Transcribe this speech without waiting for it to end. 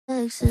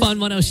Fun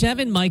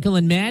 107, Michael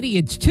and Maddie.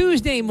 It's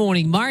Tuesday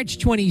morning, March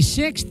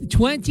 26th,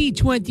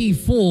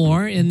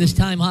 2024. And this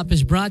time hop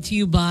is brought to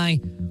you by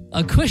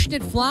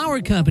Acushnet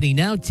Flower Company,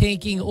 now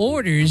taking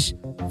orders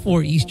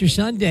for Easter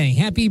Sunday.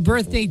 Happy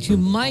birthday to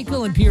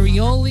Michael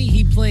Imperioli.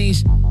 He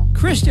plays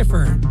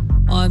Christopher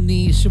on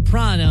The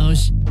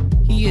Sopranos.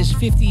 He is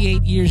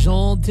 58 years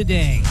old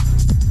today.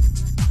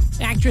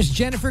 Actress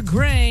Jennifer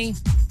Grey.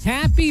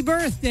 Happy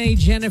birthday,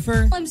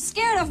 Jennifer. I'm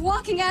scared of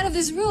walking out of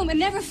this room and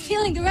never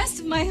feeling the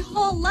rest of my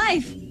whole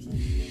life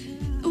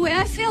the way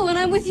I feel when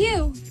I'm with you.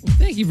 Well,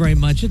 thank you very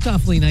much. It's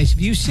awfully nice of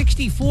you.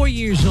 64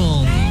 years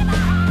old.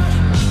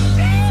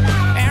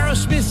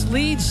 Aerosmith's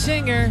lead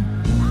singer,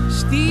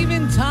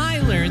 Steven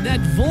Tyler, and that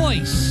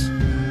voice,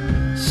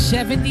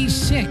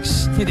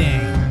 76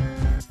 today.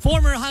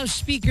 Former House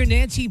Speaker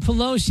Nancy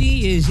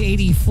Pelosi is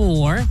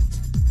 84.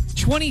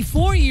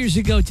 24 years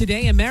ago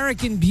today,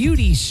 American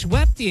Beauty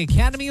swept the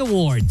Academy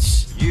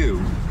Awards.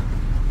 You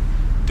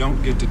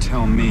don't get to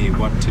tell me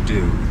what to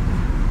do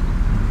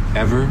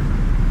ever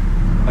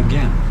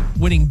again.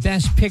 Winning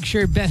Best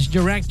Picture, Best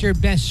Director,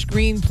 Best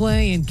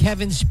Screenplay, and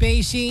Kevin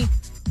Spacey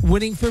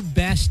winning for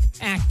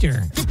Best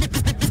Actor.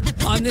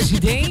 On this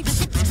date,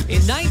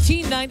 in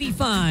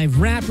 1995,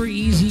 rapper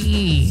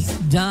Eazy-E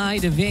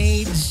died of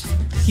AIDS.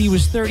 He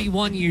was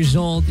 31 years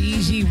old.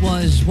 Eazy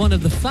was one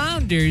of the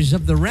founders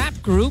of the rap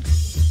group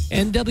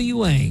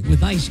NWA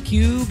with Ice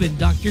Cube and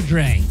Dr.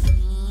 Dre.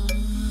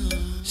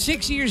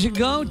 6 years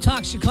ago,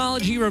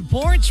 toxicology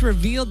reports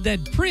revealed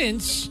that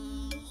Prince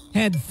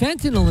had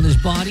fentanyl in his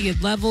body at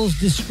levels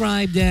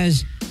described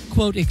as,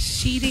 quote,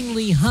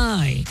 exceedingly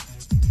high.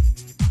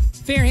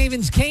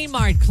 Fairhaven's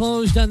Kmart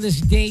closed on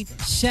this date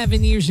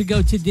 7 years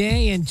ago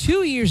today, and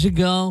 2 years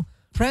ago,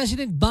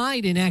 President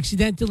Biden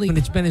accidentally, and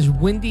it's been as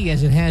windy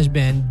as it has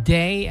been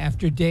day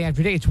after day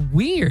after day. It's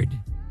weird.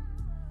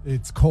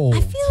 It's cold.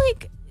 I feel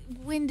like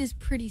wind is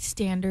pretty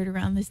standard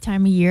around this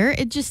time of year.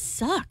 It just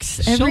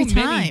sucks every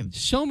time.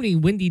 So many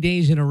windy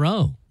days in a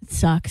row. It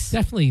sucks.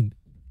 Definitely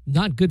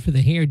not good for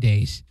the hair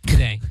days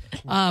today.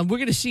 We're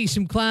going to see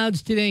some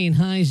clouds today and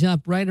highs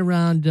up right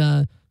around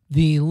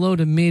the low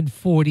to mid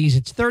 40s.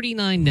 It's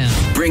 39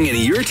 now. Bringing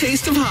your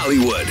taste of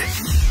Hollywood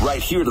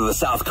right here to the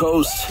South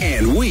Coast,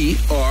 and we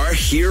are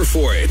here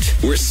for it.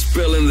 We're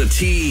spilling the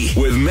tea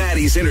with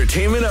Maddie's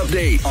Entertainment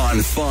Update on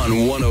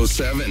Fun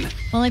 107.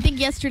 Well, I think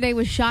yesterday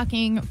was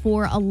shocking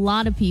for a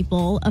lot of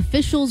people.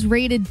 Officials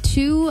raided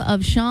 2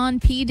 of Sean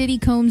P. Diddy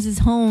Combs'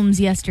 homes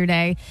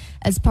yesterday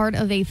as part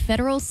of a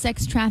federal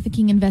sex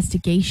trafficking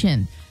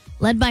investigation.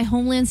 Led by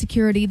Homeland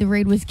Security, the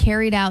raid was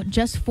carried out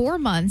just 4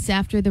 months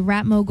after the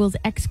rap mogul's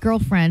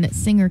ex-girlfriend,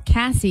 singer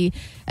Cassie,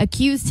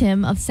 accused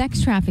him of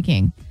sex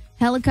trafficking.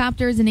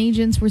 Helicopters and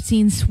agents were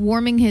seen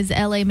swarming his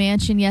L.A.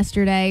 mansion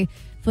yesterday.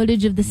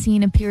 Footage of the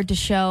scene appeared to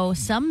show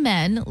some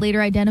men,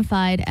 later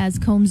identified as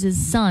Combs'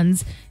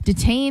 sons,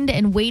 detained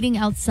and waiting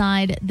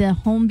outside the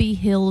Holmby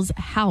Hills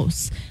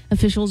house.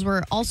 Officials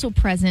were also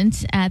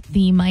present at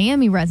the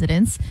Miami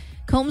residence.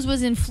 Combs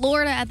was in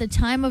Florida at the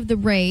time of the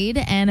raid,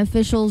 and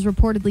officials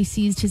reportedly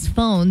seized his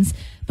phones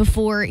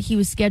before he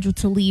was scheduled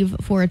to leave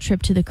for a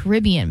trip to the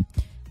Caribbean.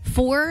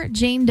 4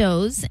 Jane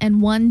Does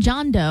and 1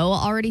 John Doe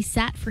already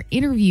sat for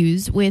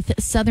interviews with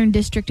Southern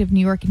District of New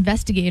York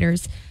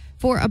investigators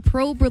for a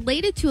probe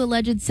related to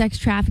alleged sex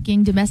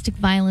trafficking, domestic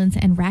violence,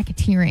 and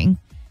racketeering.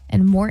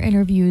 And more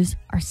interviews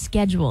are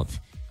scheduled.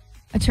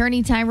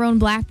 Attorney Tyrone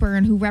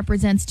Blackburn, who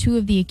represents 2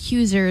 of the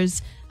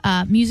accusers,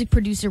 music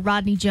producer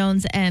Rodney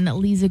Jones and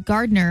Lisa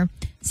Gardner,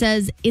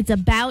 says it's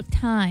about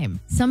time.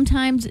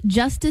 Sometimes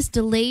justice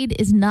delayed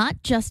is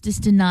not justice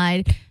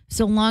denied,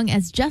 so long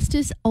as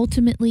justice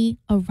ultimately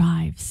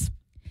arrives.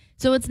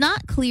 So it's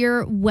not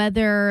clear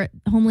whether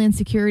Homeland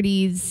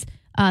Security's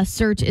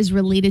search is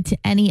related to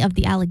any of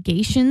the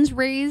allegations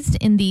raised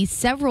in the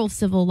several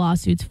civil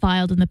lawsuits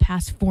filed in the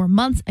past 4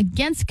 months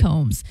against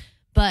Combs.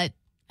 But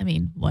I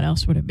mean, what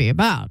else would it be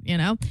about, you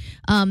know?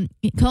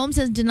 Combs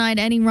has denied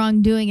any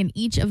wrongdoing in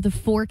each of the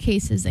 4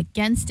 cases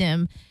against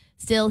him.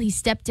 Still, he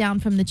stepped down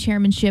from the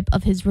chairmanship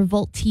of his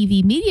Revolt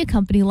TV media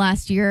company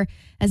last year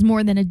as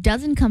more than a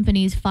dozen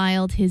companies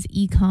fled his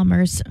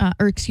e-commerce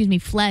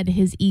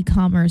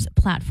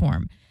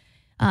platform.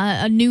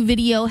 A new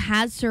video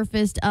has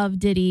surfaced of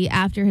Diddy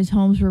after his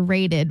homes were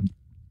raided.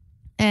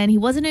 And he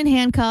wasn't in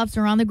handcuffs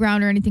or on the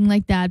ground or anything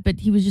like that,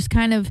 but he was just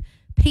kind of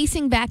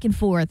pacing back and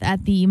forth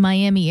at the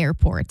Miami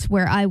airport,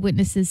 where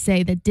eyewitnesses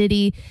say that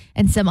Diddy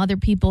and some other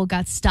people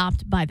got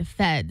stopped by the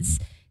feds.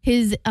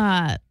 His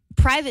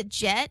private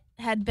jet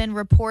had been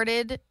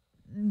reported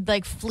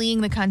like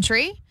fleeing the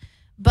country,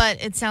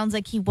 but it sounds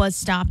like he was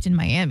stopped in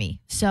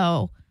Miami.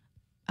 So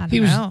I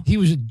don't know. He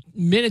was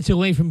minutes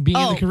away from being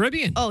in the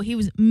Caribbean. Oh, he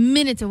was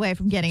minutes away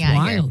from getting out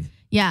of here. Wild.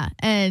 Yeah,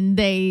 and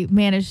they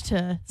managed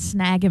to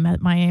snag him at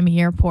Miami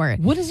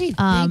airport. What is he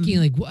thinking?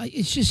 Like,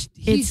 it's just,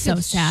 he's so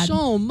got sad.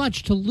 So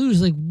much to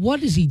lose. Like,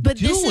 what is he doing? But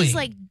this is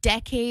like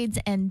decades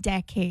and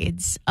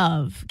decades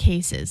of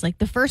cases. Like,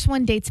 the first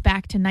one dates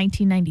back to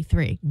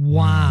 1993.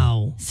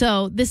 Wow.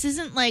 So this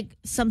isn't like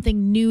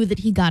something new that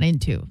he got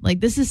into. Like,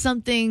 this is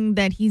something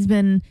that he's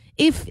been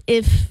if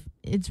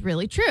it's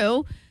really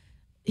true,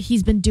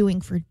 he's been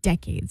doing for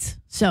decades.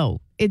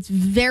 So it's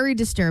very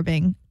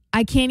disturbing.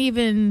 I can't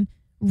even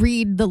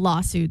read the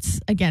lawsuits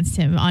against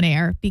him on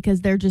air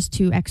because they're just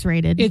too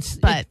X-rated. It's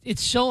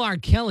so R.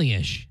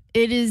 Kelly-ish.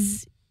 It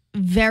is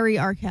very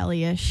R.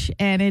 Kelly-ish,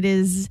 and it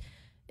is.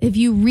 If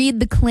you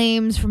read the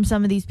claims from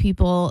some of these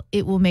people,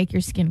 it will make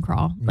your skin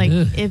crawl. Like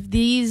if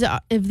these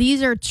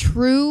are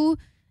true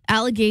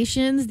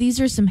allegations, these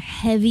are some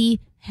heavy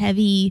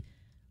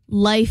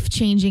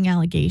life-changing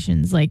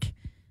allegations. Like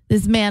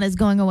this man is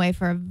going away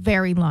for a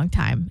very long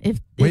time. If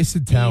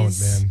wasted talent,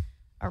 man,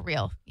 are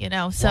real,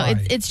 So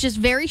it's just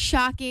very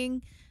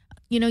shocking.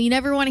 You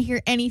never want to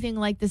hear anything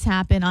like this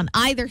happen on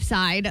either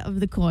side of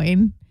the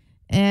coin.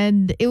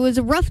 And it was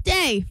a rough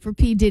day for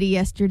P. Diddy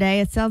yesterday.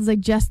 It sounds like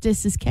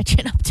justice is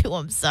catching up to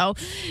him, so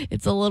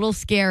it's a little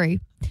scary.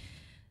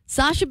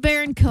 Sacha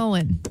Baron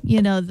Cohen,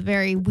 the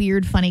very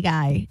weird, funny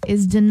guy,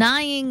 is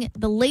denying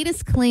the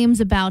latest claims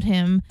about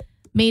him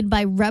made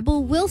by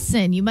Rebel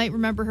Wilson. You might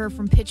remember her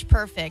from Pitch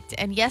Perfect.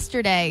 And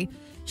yesterday,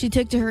 she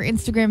took to her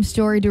Instagram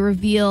story to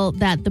reveal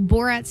that the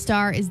Borat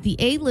star is the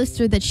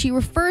A-lister that she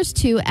refers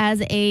to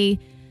as a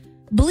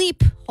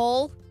bleep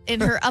hole in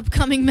her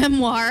upcoming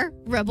memoir,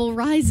 Rebel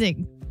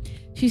Rising.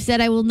 She said,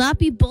 "I will not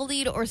be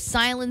bullied or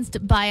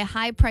silenced by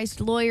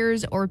high-priced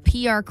lawyers or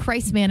PR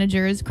crisis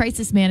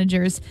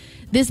managers.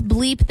 This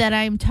bleep that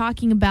I am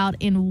talking about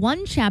in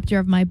one chapter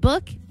of my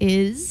book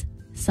is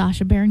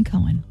Sacha Baron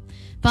Cohen."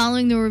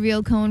 Following the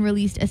reveal, Cohen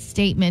released a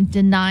statement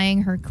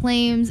denying her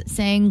claims,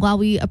 saying, "While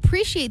we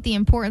appreciate the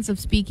importance of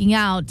speaking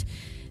out,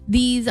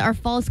 these are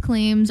false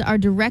claims are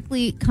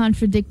directly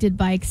contradicted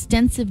by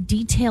extensive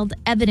detailed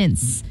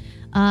evidence,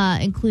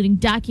 including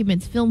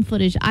documents, film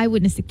footage,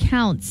 eyewitness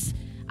accounts."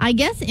 I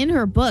guess in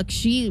her book,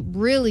 she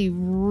really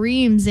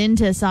reams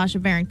into Sacha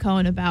Baron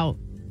Cohen about,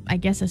 I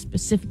guess, a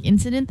specific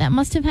incident that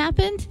must have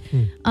happened.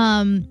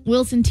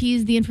 Wilson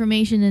teased the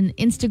information in an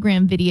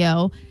Instagram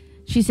video.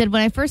 She said,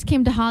 "When I first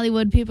came to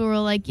Hollywood, people were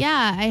like,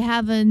 yeah, I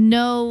have a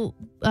no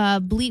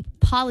bleep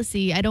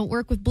policy. I don't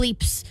work with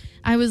bleeps."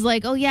 I was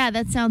like, oh, yeah,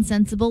 that sounds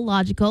sensible,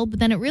 logical. But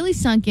then it really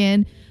sunk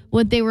in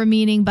what they were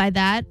meaning by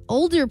that.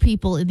 Older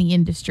people in the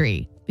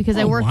industry. Because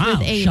I worked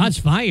with shots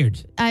fired.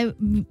 I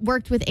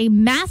worked with a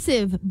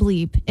massive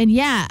bleep. And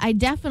yeah, I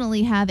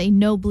definitely have a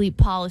no bleep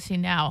policy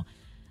now.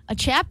 A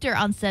chapter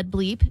on said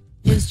bleep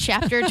was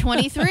chapter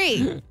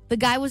 23. The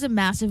guy was a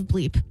massive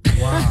bleep.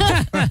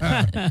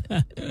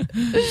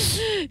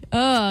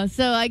 Wow.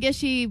 So I guess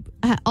she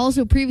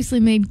also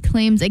previously made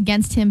claims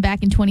against him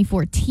back in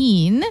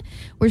 2014,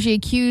 where she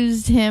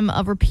accused him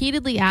of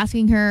repeatedly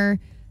asking her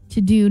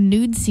to do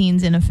nude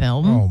scenes in a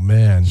film. Oh,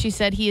 man. She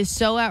said he is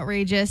so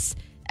outrageous.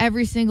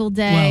 Every single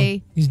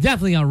day. Well, he's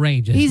definitely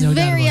outrageous. He's no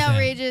very doubt about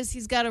outrageous. That.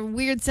 He's got a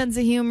weird sense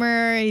of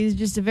humor. He's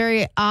just a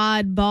very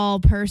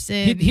oddball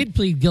person. He'd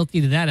plead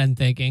guilty to that, I'm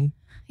thinking.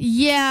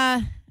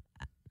 Yeah.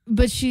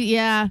 But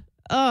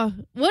Oh,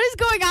 what is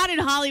going on in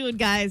Hollywood,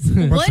 guys?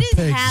 What is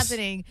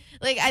happening?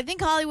 Like, I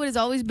think Hollywood has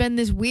always been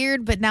this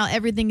weird, but now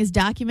everything is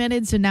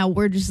documented. So now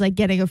we're just like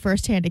getting a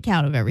firsthand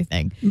account of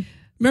everything.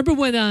 Remember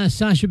when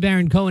Sacha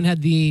Baron Cohen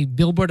had the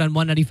billboard on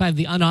 195,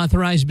 the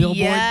unauthorized billboard?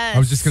 Yes. I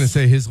was just going to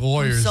say his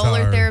lawyers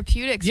Solar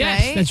Therapeutics,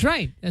 yes, right? That's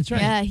right. That's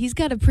right. Yeah, he's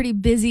got a pretty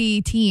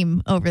busy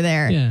team over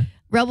there. Yeah.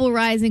 Rebel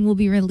Rising will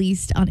be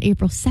released on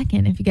April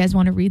 2nd if you guys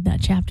want to read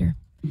that chapter.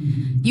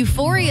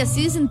 Euphoria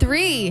Season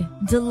 3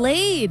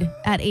 delayed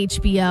at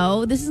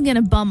HBO. This is going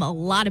to bum a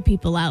lot of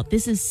people out.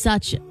 This is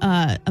such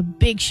a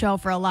big show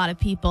for a lot of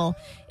people.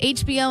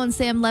 HBO and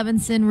Sam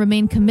Levinson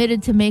remain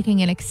committed to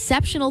making an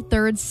exceptional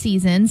third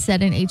season,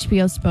 said an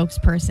HBO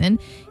spokesperson.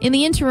 In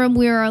the interim,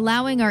 we are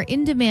allowing our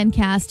in-demand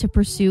cast to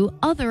pursue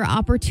other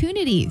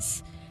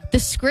opportunities. The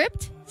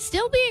script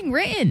still being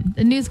written.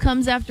 The news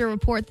comes after a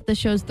report that the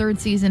show's third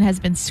season has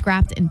been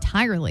scrapped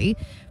entirely.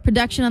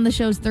 Production on the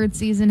show's third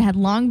season had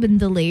long been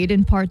delayed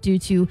in part due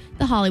to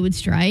the Hollywood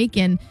strike,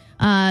 and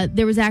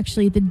there was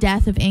actually the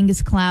death of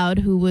Angus Cloud,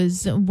 who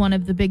was one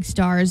of the big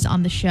stars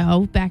on the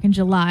show back in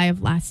July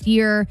of last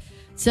year.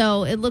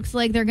 So it looks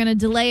like they're going to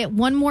delay it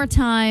one more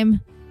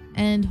time,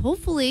 and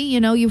hopefully,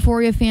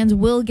 Euphoria fans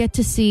will get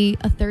to see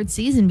a third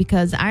season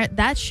because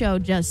that show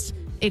just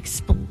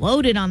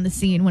exploded on the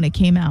scene when it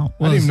came out.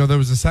 I didn't even know there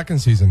was a second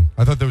season.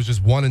 I thought there was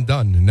just one and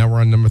done, and now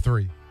we're on number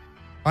 3.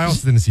 I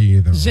also didn't see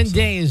either.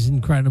 Zendaya is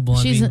incredible.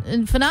 She's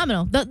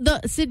phenomenal.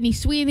 The Sydney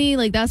Sweeney,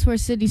 like that's where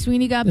Sydney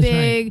Sweeney got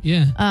big. Right.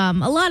 Yeah.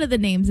 A lot of the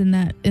names in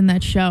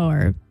that show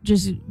are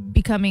just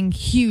becoming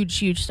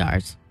huge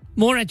stars.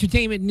 More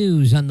entertainment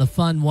news on the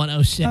Fun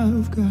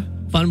 107.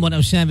 Fun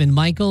 107,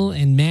 Michael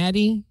and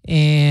Maddie.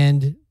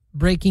 And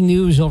breaking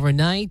news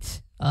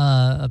overnight,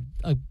 a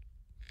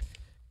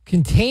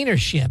container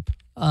ship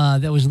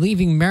that was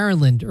leaving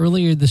Maryland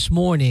earlier this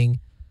morning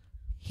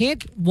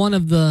hit one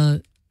of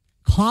the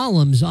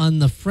columns on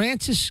the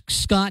Francis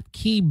Scott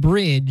Key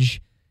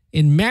Bridge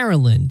in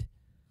Maryland,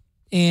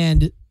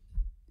 and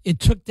it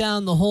took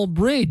down the whole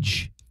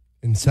bridge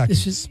in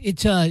seconds.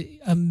 It's a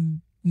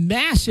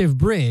massive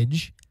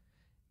bridge,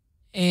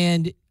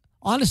 and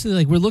honestly,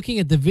 like we're looking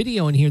at the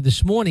video in here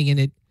this morning,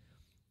 and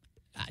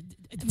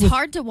it's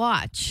hard to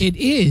watch. It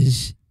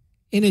is,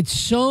 and it's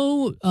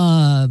so.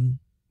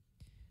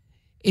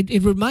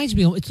 It reminds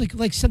me. It's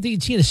like something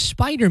you'd see in a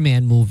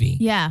Spider-Man movie.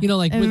 Yeah,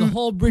 like when the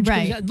whole bridge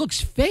right. comes out. It looks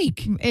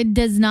fake. It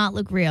does not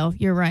look real.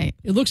 You're right.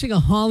 It looks like a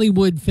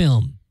Hollywood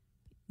film,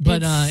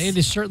 but it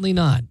is certainly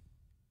not.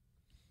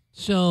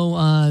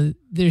 So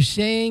they're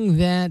saying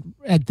that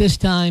at this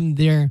time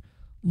they're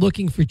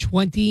looking for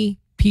 20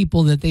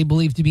 people that they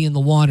believe to be in the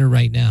water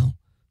right now.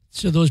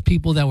 So those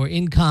people that were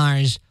in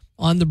cars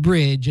on the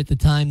bridge at the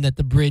time that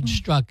the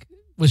bridge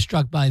was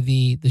struck by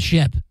the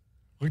ship.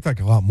 Looked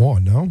like a lot more,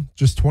 no?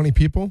 Just 20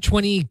 people?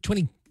 20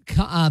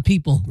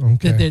 people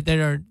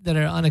that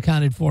are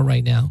unaccounted for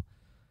right now.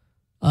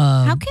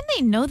 How can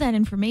they know that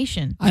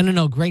information? I don't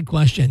know. Great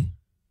question.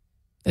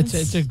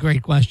 It's a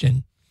great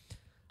question.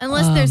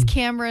 Unless there's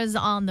cameras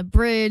on the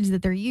bridge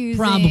that they're using,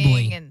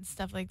 probably, and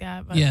stuff like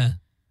that. But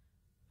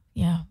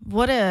yeah.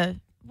 What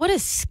a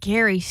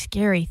scary,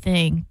 scary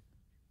thing.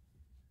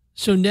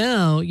 So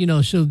now,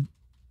 so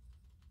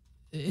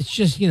it's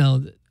just,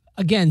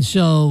 again,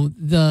 so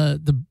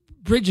the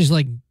bridge is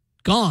like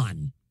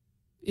gone.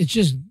 It's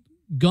just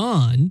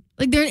gone.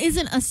 Like there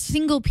isn't a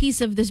single piece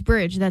of this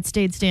bridge that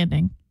stayed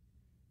standing.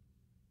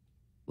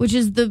 Which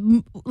is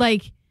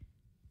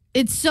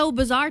it's so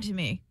bizarre to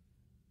me.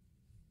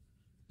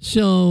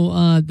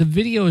 So the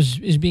video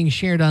is being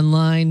shared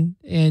online,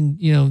 and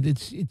you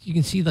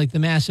can see like the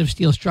massive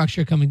steel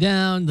structure coming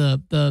down,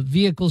 the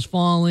vehicles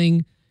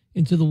falling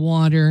into the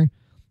water.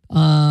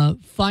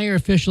 Fire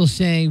officials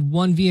say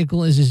one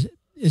vehicle is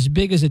as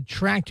big as a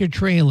tractor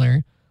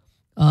trailer.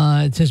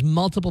 It says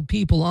multiple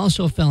people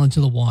also fell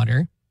into the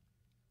water.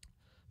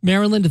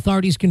 Maryland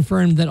authorities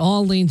confirmed that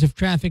all lanes of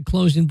traffic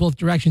closed in both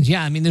directions.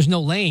 Yeah, I mean, there's no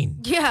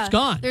lane. Yeah. It's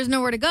gone. There's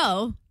nowhere to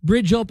go.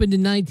 Bridge opened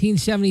in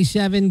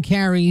 1977,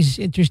 carries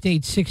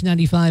Interstate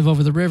 695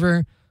 over the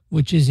river,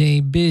 which is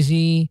a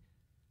busy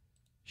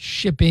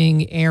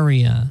shipping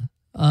area.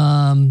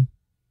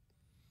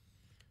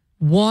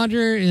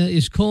 Water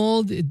is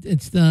cold.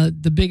 It's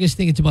the biggest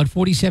thing. It's about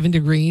 47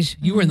 degrees.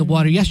 You were in the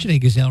water yesterday,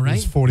 Gazelle, right? It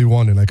was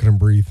 41 and I couldn't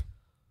breathe.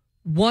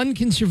 One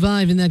can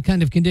survive in that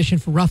kind of condition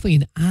for roughly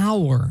an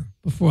hour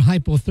before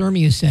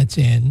hypothermia sets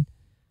in.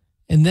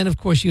 And then, of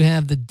course, you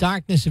have the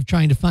darkness of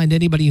trying to find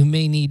anybody who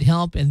may need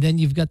help. And then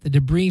you've got the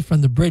debris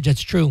from the bridge.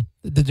 That's true.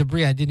 The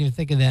debris, I didn't even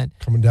think of that.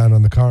 Coming down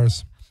on the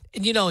cars.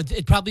 And,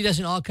 it probably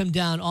doesn't all come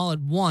down all at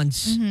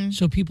once. Mm-hmm.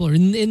 So people are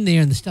in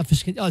there and the stuff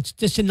is, it's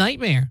just a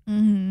nightmare.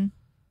 Mm-hmm.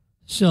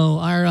 So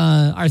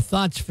our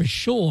thoughts for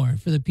sure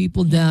for the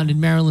people down in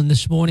Maryland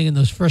this morning and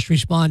those first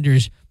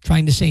responders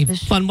trying to save.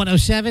 Fun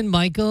 107,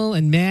 Michael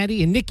and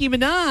Maddie and Nicki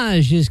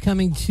Minaj is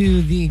coming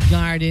to the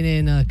Garden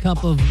in a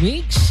couple of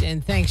weeks.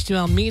 And thanks to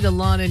Almeida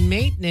Lawn and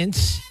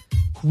Maintenance,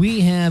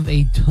 we have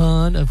a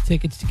ton of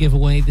tickets to give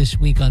away this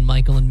week on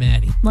Michael and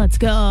Maddie. Let's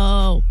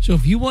go. So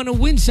if you want to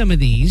win some of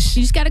these,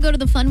 you just got to go to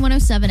the Fun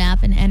 107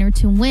 app and enter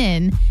to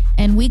win.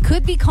 And we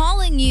could be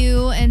calling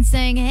you and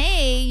saying,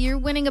 hey, you're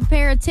winning a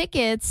pair of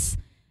tickets.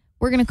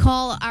 We're going to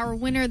call our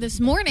winner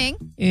this morning.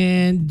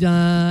 And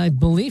I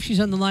believe she's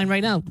on the line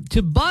right now.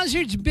 To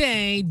Buzzards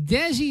Bay,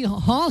 Desi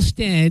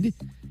Halstead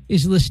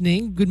is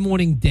listening. Good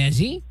morning,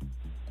 Desi.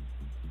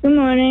 Good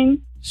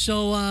morning.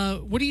 So,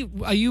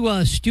 are you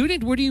a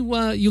student? Where do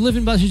you live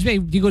in Buzzards Bay?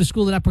 Do you go to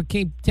school at Upper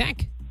Cape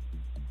Tech?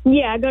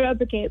 Yeah, I go to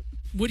Upper Cape.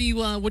 What are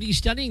you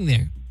studying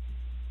there?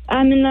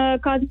 I'm in the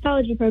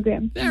cosmetology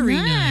program. Very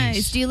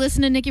nice. Do you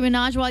listen to Nicki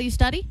Minaj while you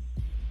study?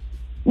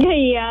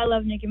 Yeah, I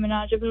love Nicki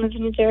Minaj. I've been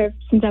listening to her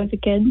since I was a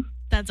kid.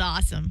 That's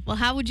awesome. Well,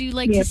 how would you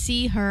like to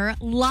see her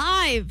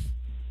live?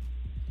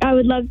 I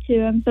would love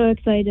to. I'm so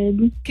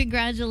excited.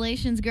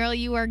 Congratulations, girl.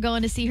 You are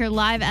going to see her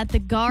live at the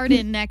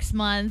Garden next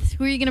month.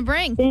 Who are you going to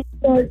bring? Thank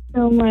you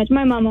so much.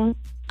 My mama.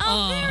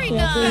 Oh, very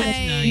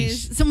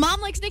nice. So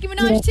mom likes Nicki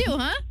Minaj too,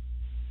 huh?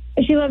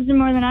 She loves her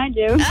more than I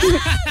do.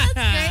 That's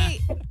great.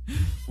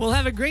 Well,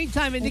 have a great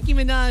time at Nicki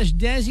Minaj.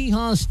 Desi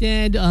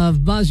Halstead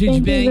of Buzzards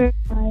Bay. Thank you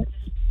very much.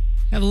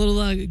 Have a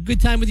little good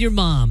time with your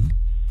mom.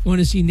 Going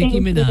to see Nicki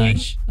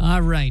Minaj.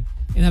 All right.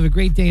 And have a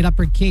great day at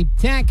Upper Cape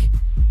Tech.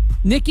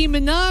 Nicki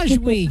Minaj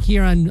Week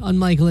here on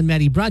Michael and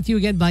Maddie. Brought to you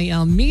again by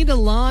Almeida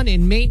Lawn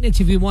and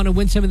Maintenance. If you want to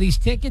win some of these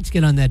tickets,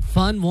 get on that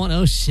Fun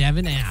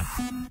 107 app.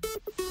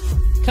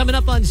 Coming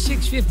up on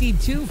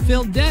 6:52,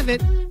 Phil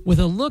Devitt with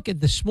a look at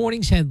this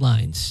morning's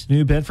headlines.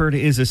 New Bedford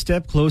is a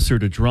step closer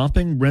to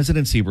dropping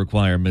residency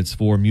requirements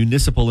for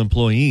municipal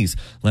employees.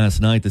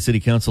 Last night, the City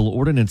Council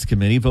Ordinance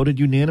Committee voted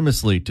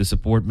unanimously to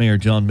support Mayor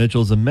John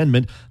Mitchell's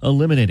amendment,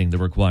 eliminating the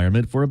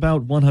requirement for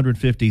about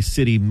 150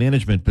 city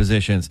management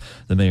positions.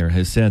 The mayor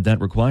has said that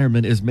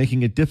requirement is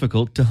making it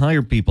difficult to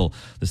hire people.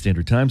 The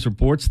Standard Times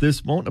reports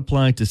this won't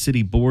apply to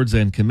city boards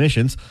and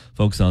commissions.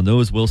 Folks on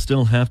those will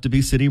still have to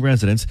be city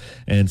residents,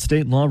 and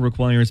state law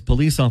requires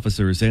police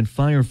officers and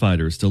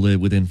firefighters to live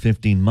within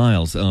 15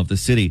 miles of the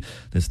city.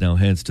 This now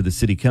heads to the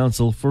city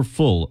council for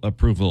full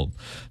approval.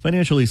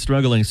 Financially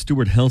struggling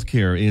Stewart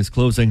Healthcare is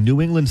closing New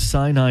England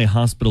Sinai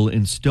Hospital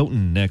in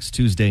Stoughton next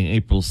Tuesday,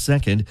 April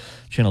 2nd.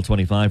 Channel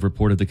 25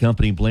 reported the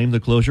company blamed the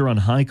closure on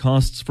high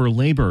costs for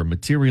labor,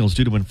 materials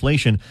due to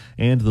inflation,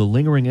 and the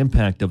lingering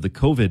impact of the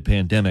COVID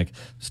pandemic.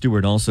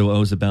 Stewart also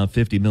owes about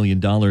 $50 million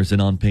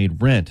in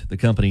unpaid rent. The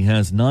company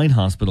has 9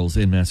 hospitals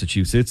in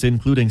Massachusetts,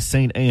 including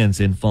St. Anne's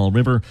in Fall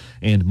River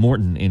and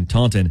Morton in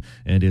Taunton,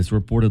 and is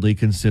reportedly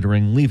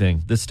considering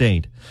leaving the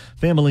state.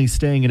 Families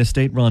staying in a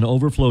state-run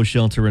overflow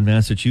shelter in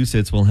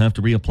Massachusetts will have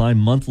to reapply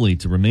monthly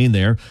to remain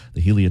there.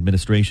 The Healy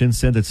administration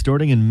said that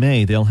starting in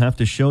May, they'll have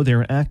to show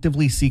they're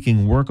actively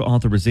seeking work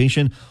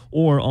authorization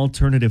or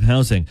alternative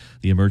housing.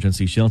 The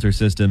emergency shelter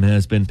system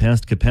has been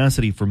past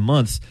capacity for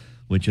months,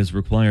 which has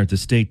required the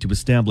state to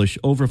establish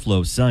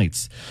overflow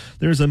sites.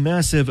 There's a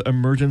massive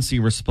emergency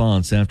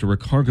response after a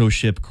cargo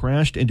ship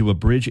crashed into a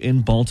bridge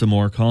in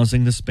Baltimore,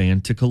 causing the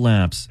span to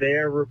collapse.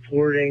 They're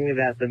reporting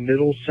that the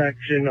middle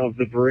section of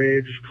the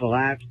bridge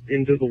collapsed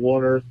into the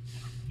water,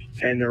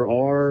 and there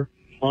are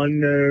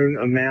unknown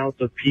amounts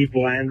of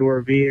people and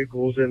or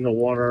vehicles in the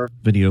water.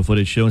 Video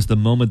footage shows the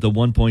moment the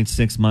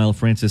 1.6-mile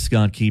Francis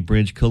Scott Key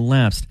Bridge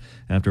collapsed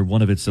after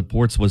one of its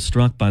supports was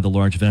struck by the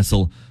large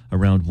vessel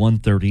around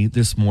 1:30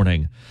 this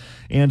morning.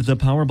 And the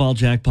Powerball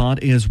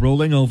jackpot is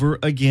rolling over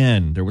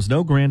again. There was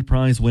no grand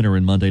prize winner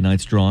in Monday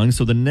night's drawing,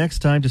 so the next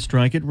time to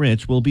strike it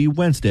rich will be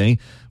Wednesday,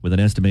 with an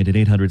estimated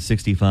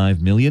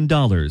 $865 million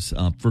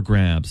up for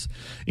grabs.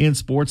 In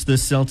sports, the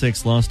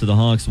Celtics lost to the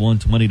Hawks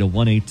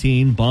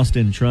 120-118.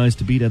 Boston tries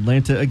to beat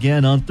Atlanta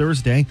again on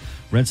Thursday.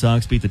 Red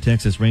Sox beat the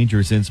Texas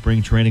Rangers in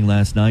spring training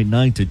last night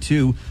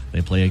 9-2.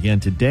 They play again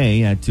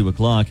today at 2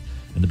 o'clock.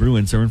 And the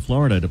Bruins are in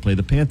Florida to play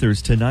the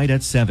Panthers tonight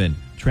at 7.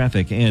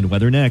 Traffic and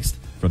weather next.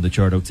 From the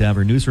Chart Oak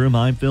Tavern Newsroom,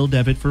 I'm Phil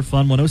Devitt for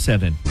Fun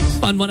 107.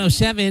 Fun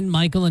 107,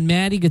 Michael and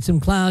Maddie get some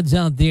clouds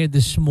out there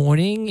this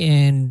morning,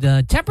 and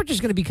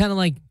temperature's going to be kind of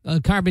like a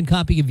carbon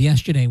copy of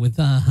yesterday with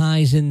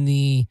highs in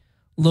the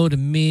low to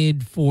mid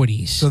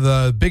 40s. So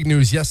the big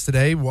news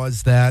yesterday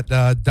was that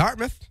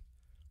Dartmouth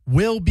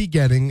will be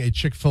getting a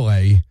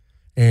Chick-fil-A,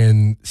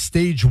 and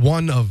stage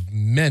 1 of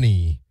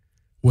many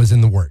was in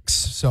the works.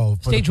 So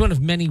stage 1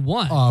 of many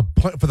what?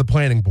 For the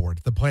planning board,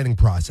 the planning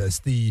process,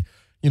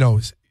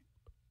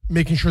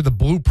 making sure the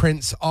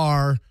blueprints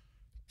are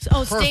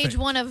perfect. Stage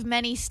 1 of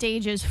many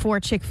stages for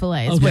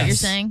Chick-fil-A is what you're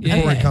saying? Yeah,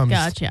 Before it comes.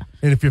 Gotcha.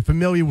 And if you're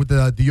familiar with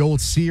the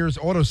old Sears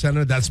Auto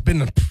Center, that's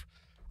been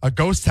a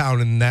ghost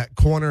town in that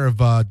corner of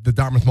the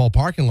Dartmouth Mall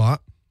parking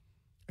lot.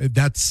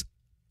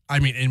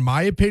 In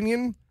my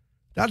opinion,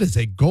 that is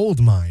a gold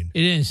mine.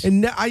 It is.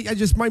 And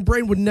my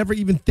brain would never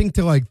even think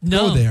to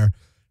go there.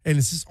 And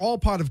it's just all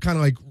part of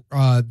kind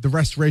of the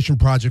restoration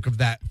project of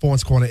that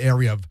Fawns Corner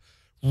area of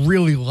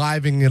really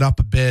livening it up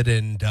a bit.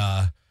 And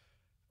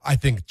I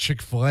think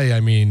Chick-fil-A,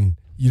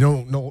 you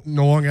don't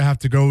no longer have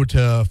to go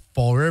to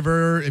Fall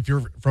River. If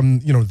you're from,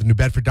 the New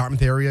Bedford,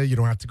 Dartmouth area, you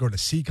don't have to go to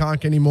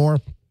Seekonk anymore.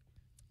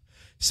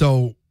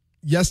 So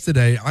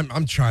yesterday,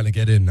 I'm trying to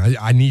get in.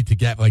 I need to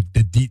get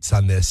the deets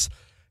on this.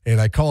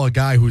 And I call a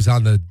guy who's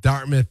on the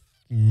Dartmouth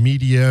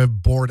media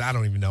board. I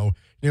don't even know.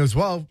 He goes,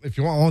 well, if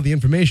you want all the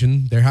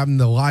information, they're having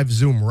the live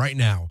Zoom right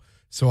now.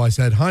 So I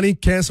said, honey,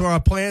 cancel our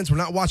plans. We're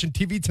not watching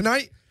TV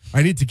tonight.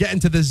 I need to get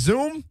into this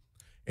Zoom.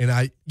 And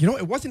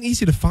it wasn't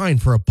easy to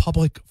find for a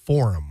public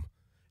forum.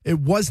 It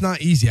was not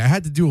easy. I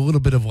had to do a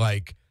little bit of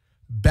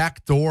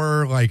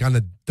backdoor, on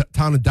the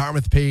Town of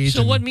Dartmouth page.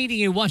 So what meeting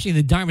are you watching?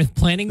 The Dartmouth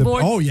Planning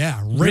Board? Oh,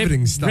 yeah.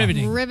 Riveting stuff.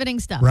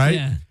 Riveting stuff. Right?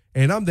 Yeah.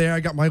 And I'm there.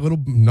 I got my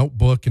little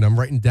notebook and I'm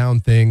writing down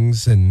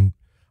things. And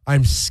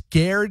I'm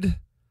scared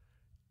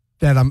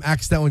that I'm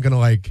accidentally going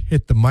to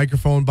hit the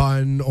microphone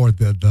button or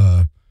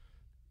the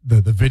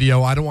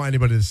video. I don't want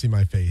anybody to see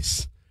my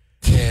face.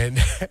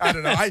 And I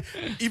don't know.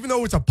 Even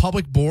though it's a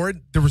public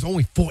board, there was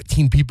only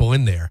 14 people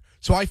in there.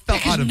 So I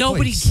felt out of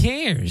nobody place.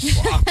 Cares.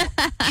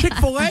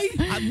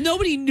 Chick-fil-A?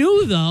 Nobody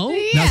knew, though.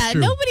 Yeah,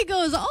 nobody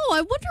goes, I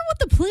wonder what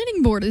the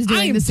planning board is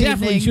doing this evening. I'm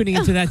definitely tuning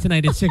into that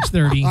tonight at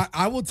 6:30.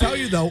 I will tell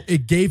you, though,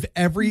 it gave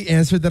every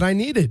answer that I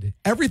needed.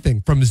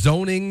 Everything from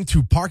zoning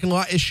to parking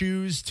lot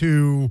issues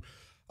to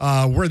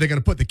where they're going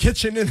to put the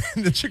kitchen in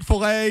the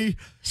Chick-fil-A.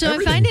 So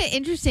everything. I find it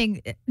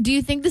interesting. Do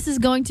you think this is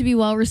going to be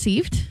well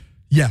received?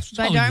 Yes.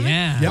 By Dartmouth?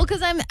 Yeah. Well,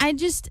 because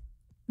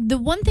the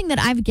one thing that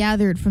I've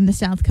gathered from the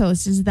South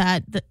Coast is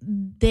that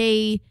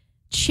they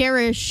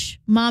cherish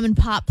mom and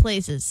pop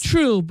places.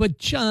 True,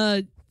 but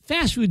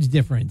fast food's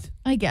different.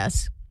 I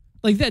guess.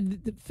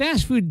 That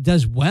fast food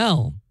does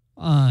well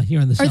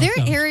here on the South Coast.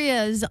 Are there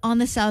areas on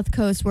the South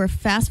Coast where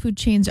fast food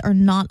chains are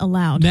not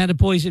allowed?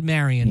 Mattapoisett,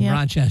 Marion,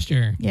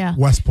 Rochester. Yeah.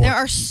 Westport. There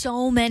are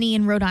so many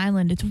in Rhode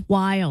Island. It's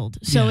wild.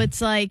 So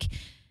it's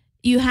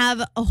you have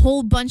a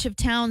whole bunch of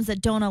towns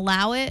that don't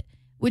allow it,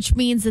 which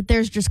means that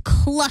there's just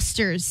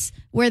clusters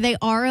where they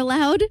are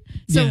allowed.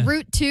 So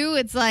Route 2,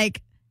 it's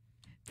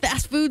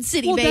fast food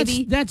city,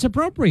 baby. That's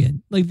appropriate.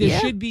 There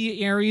should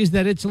be areas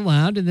that it's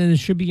allowed, and then there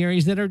should be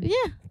areas that are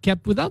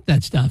kept without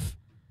that stuff.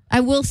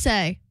 I will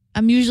say,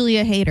 I'm usually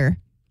a hater,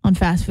 on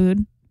fast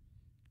food.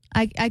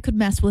 I could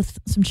mess with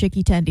some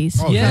chicky tendies.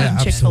 Oh, yeah,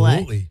 Chick-fil-A.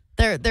 absolutely.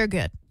 They're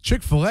good.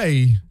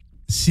 Chick-fil-A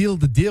sealed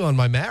the deal on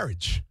my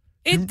marriage.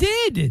 It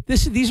did.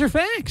 These are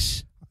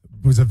facts.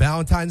 It was a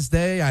Valentine's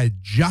Day. I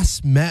had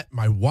just met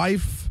my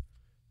wife.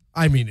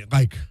 I mean,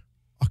 like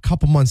a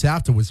couple months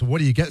afterwards. So what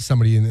do you get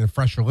somebody in a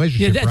fresh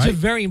relationship, Yeah, that's right? a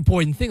very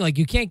important thing. Like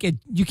you can't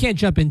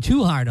jump in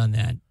too hard on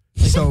that.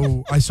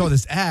 So I saw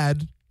this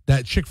ad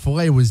that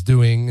Chick-fil-A was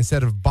doing,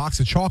 instead of box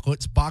of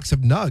chocolates, box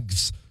of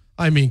nugs.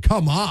 I mean,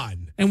 come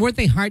on. And weren't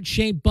they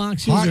heart-shaped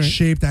boxes?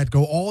 Heart-shaped that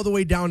go all the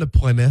way down to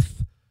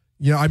Plymouth.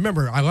 You know, I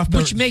remember I left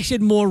Which makes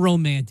it more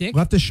romantic.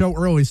 Left the show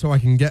early so I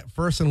can get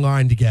first in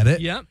line to get it.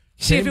 Yep.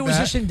 See, if it was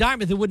just in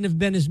Dartmust, it wouldn't have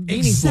been as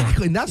meaningful.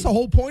 Exactly. And that's the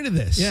whole point of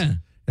this. Yeah.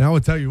 And I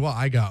will tell you what,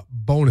 I got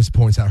bonus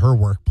points at her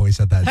workplace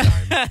at that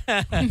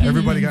time.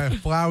 Everybody got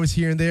flowers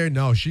here and there.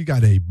 No, she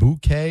got a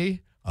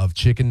bouquet of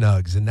chicken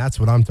nugs, and that's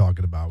what I'm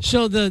talking about.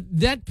 So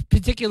that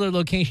particular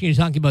location you're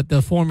talking about,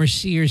 the former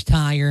Sears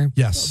Tire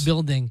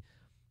building,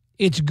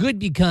 it's good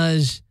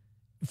because,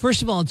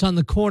 first of all, it's on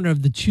the corner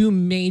of the two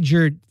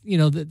major, you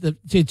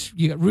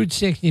got Route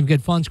 6 and you've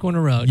got Fons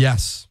Corner Road.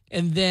 Yes.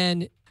 And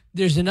then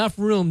there's enough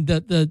room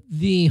that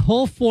the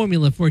whole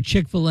formula for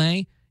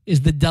Chick-fil-A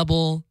is the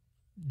double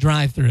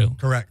drive-through.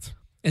 Correct.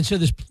 And so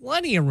there's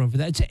plenty of room for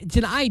that. It's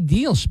an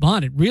ideal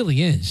spot. It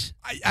really is.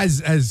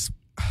 As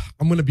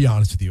I'm going to be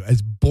honest with you,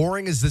 as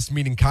boring as this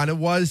meeting kind of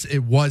was, it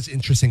was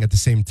interesting at the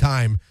same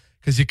time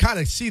because you kind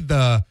of see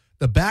the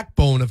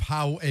backbone of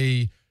how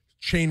a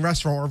chain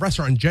restaurant or a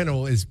restaurant in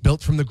general is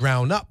built from the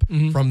ground up,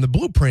 from the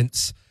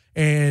blueprints.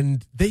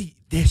 And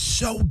they're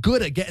so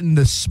good at getting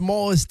the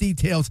smallest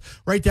details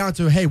right down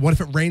to, hey, what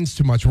if it rains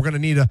too much? We're going to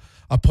need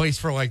a place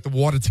for like the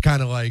water to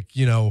kind of like,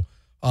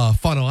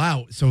 funnel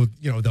out. So,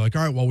 they're like,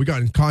 all right, well, we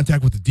got in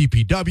contact with the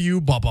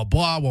DPW, blah, blah,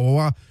 blah, blah, blah,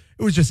 blah.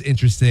 It was just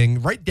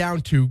interesting. Right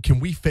down to, can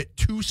we fit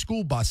 2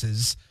 school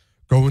buses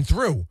going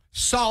through?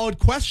 Solid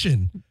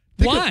question.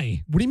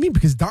 Why? What do you mean?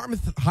 Because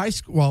Dartmouth High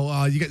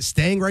School, you got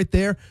staying right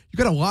there. You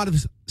got a lot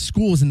of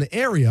schools in the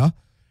area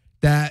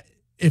that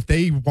if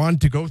they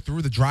want to go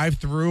through the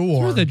drive-through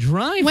or through the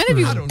drive-through. When have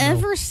you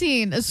ever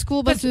seen a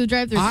school bus through the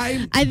drive-through?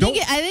 I think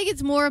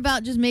it's more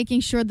about just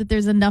making sure that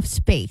there's enough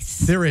space.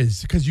 There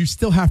is, because you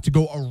still have to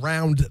go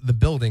around the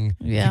building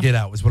to get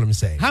out, is what I'm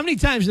saying. How many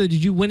times, though,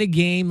 did you win a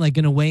game, like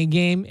an away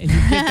game, and you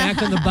get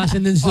back on the bus,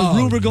 and then there's the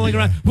rumor going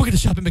around, we're going to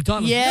stop at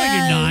McDonald's. Yes,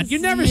 no, you're not. You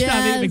never stop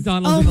at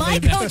McDonald's. Oh, my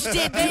coach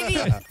did,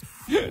 baby.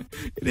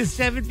 It is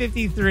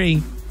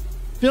 7:53.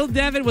 Phil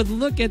Devitt with a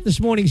look at this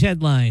morning's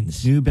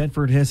headlines. New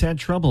Bedford has had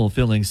trouble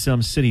filling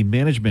some city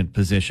management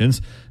positions.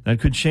 That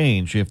could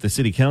change if the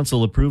city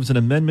council approves an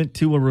amendment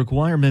to a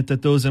requirement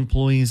that those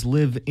employees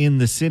live in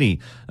the city.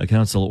 A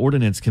council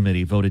ordinance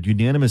committee voted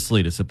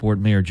unanimously to support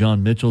Mayor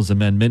John Mitchell's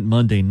amendment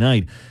Monday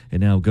night. It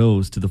now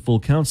goes to the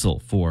full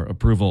council for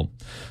approval.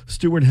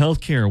 Stewart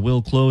Healthcare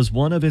will close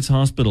one of its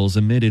hospitals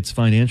amid its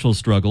financial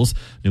struggles.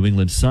 New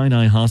England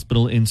Sinai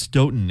Hospital in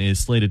Stoughton is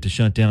slated to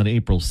shut down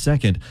April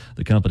 2nd.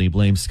 The company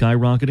blames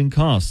skyrocketing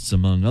costs,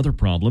 among other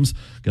problems.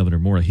 Governor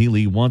Maura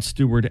Healey wants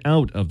Stewart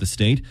out of the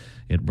state.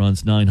 It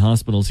runs 9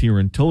 hospitals here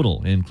in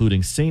total,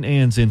 including St.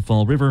 Anne's in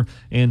Fall River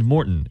and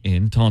Morton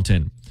in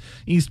Taunton.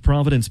 East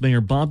Providence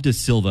Mayor Bob De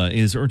Silva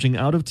is urging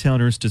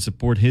out-of-towners to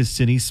support his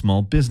city's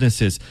small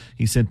businesses.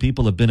 He said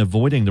people have been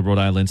avoiding the Rhode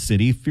Island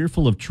city,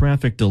 fearful of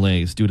traffic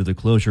delays due to the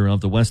closure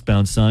of the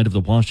westbound side of the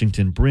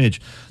Washington Bridge.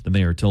 The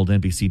mayor told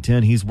NBC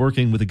 10 he's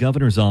working with the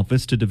governor's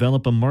office to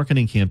develop a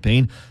marketing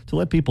campaign to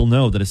let people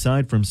know that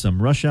aside from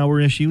some rush hour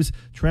issues,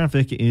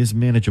 traffic is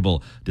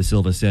manageable. De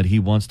Silva said he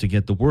wants to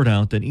get the word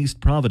out that East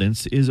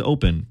Providence is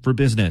open for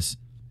business.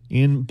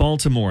 In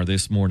Baltimore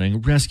this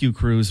morning, rescue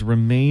crews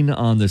remain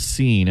on the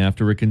scene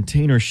after a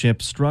container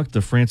ship struck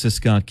the Francis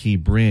Scott Key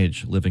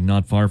Bridge. Living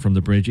not far from the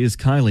bridge is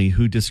Kylie,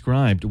 who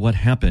described what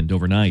happened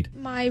overnight.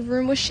 My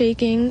room was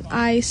shaking.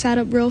 I sat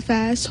up real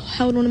fast,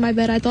 held onto my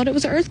bed. I thought it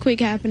was an earthquake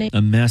happening.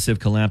 A massive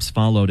collapse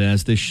followed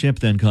as the ship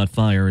then caught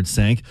fire and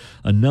sank.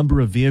 A number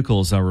of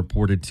vehicles are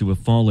reported to have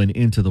fallen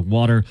into the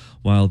water,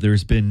 while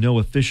there's been no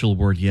official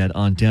word yet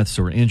on deaths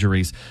or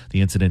injuries.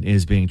 The incident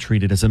is being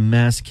treated as a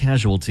mass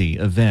casualty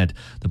event.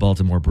 The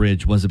Baltimore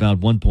Bridge was about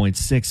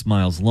 1.6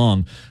 miles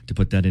long. To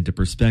put that into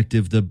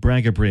perspective, the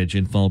Braga Bridge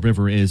in Fall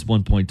River is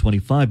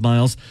 1.25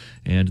 miles,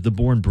 and the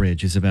Bourne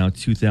Bridge is about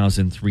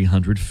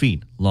 2,300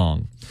 feet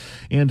long.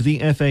 And the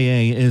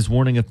FAA is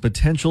warning of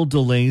potential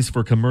delays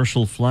for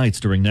commercial flights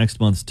during next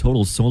month's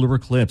total solar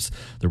eclipse.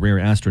 The rare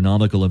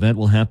astronomical event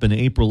will happen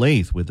April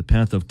 8th with the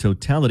path of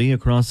totality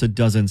across a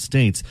dozen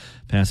states.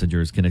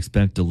 Passengers can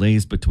expect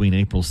delays between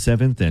April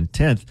 7th and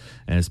 10th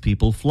as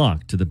people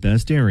flock to the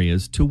best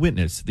areas to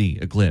witness the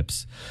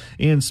eclipse.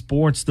 In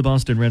sports, the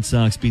Boston Red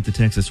Sox beat the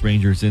Texas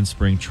Rangers in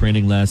spring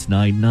training last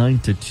night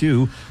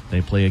 9-2.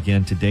 They play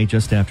again today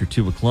just after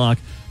 2 o'clock.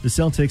 The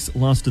Celtics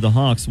lost to the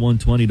Hawks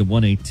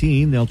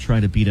 120-118. They'll try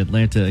to beat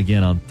Atlanta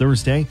again on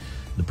Thursday.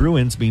 The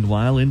Bruins,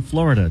 meanwhile, in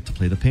Florida to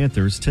play the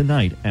Panthers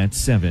tonight at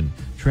 7.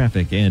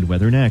 Traffic and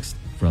weather next.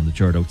 From the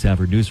Charter Oak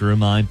Tavern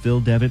Newsroom, I'm Phil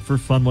Devitt for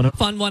Fun 107.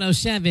 Fun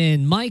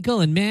 107,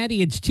 Michael and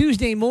Maddie. It's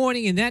Tuesday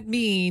morning, and that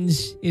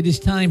means it is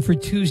time for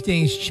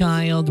Tuesday's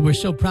Child. We're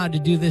so proud to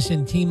do this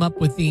and team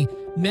up with the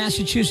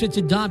Massachusetts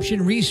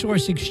Adoption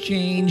Resource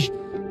Exchange.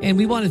 And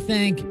we want to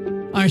thank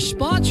our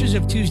sponsors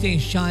of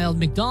Tuesday's Child,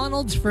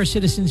 McDonald's, First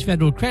Citizens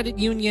Federal Credit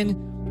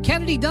Union,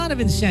 Kennedy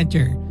Donovan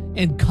Center,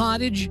 and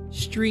Cottage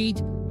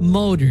Street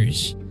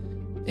Motors.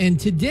 And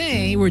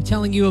today we're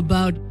telling you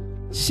about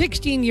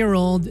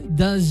 16-year-old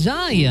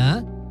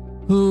Dazaya,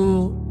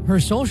 who her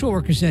social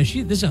worker says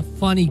this is a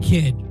funny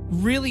kid,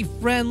 really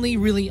friendly,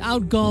 really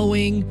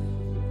outgoing,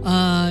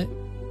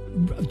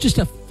 just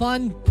a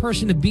fun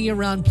person to be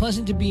around,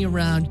 pleasant to be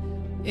around.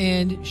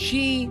 And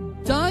she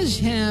does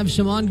have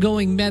some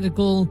ongoing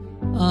medical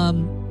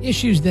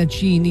issues that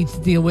she needs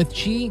to deal with.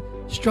 She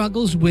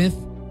struggles with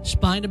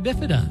spina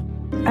bifida.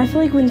 I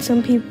feel like when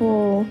some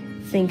people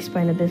think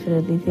spina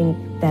bifida, they think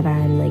that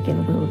I'm like in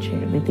a wheelchair.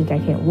 They think I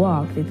can't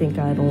walk. They think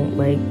I don't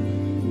like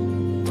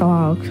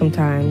talk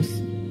sometimes.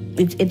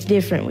 It's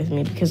different with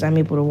me because I'm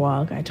able to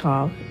walk, I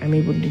talk, I'm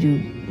able to do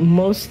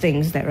most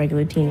things that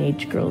regular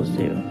teenage girls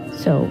do.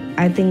 So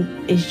I think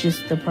it's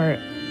just the part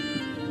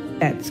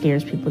that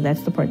scares people.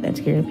 That's the part that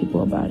scares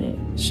people about it.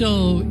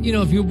 So,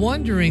 if you're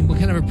wondering what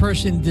kind of a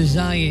person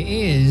Dazaya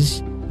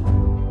is,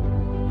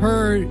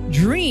 her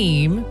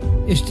dream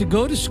is to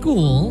go to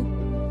school,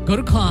 go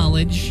to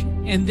college,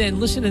 and then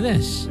listen to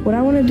this. What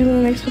I want to do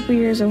in the next couple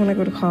of years, I want to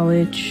go to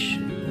college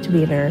to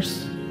be a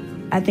nurse.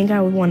 I think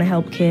I would want to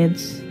help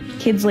kids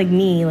like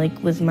me, like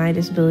with my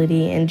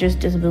disability and just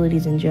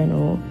disabilities in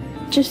general.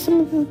 Just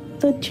some of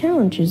the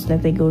challenges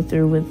that they go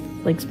through with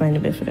like spina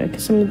bifida,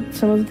 because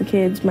some of the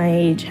kids my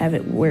age have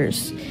it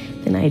worse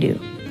than I do.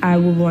 I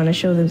would want to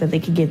show them that they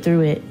could get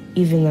through it,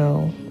 even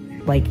though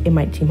like it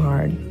might seem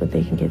hard, but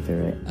they can get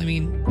through it. I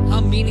mean,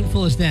 how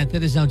meaningful is that?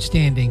 That is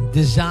outstanding.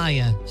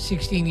 Dazaya,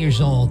 16 years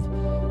old.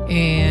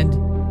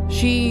 And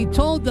she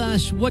told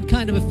us what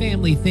kind of a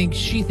family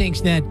she thinks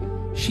that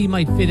she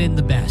might fit in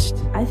the best.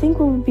 I think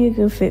what would be a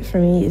good fit for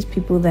me is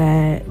people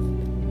that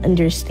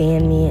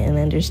understand me and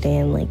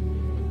understand like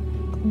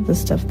the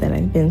stuff that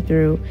I've been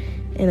through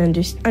and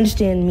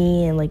understand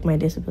me and like my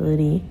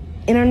disability,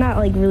 and are not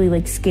like really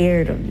like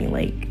scared of me,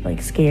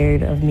 like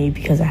scared of me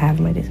because I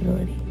have my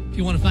disability. If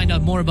you want to find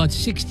out more about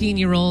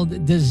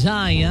 16-year-old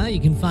Dazaya,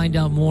 you can find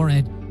out more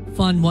at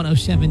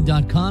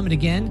fun107.com. And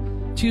again,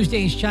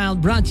 Tuesday's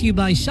Child brought to you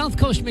by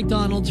SouthCoast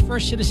McDonald's,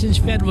 First Citizens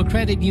Federal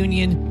Credit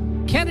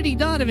Union, Kennedy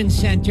Donovan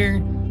Center,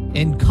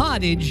 and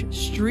Cottage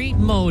Street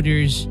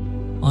Motors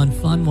on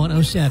Fun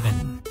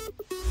 107.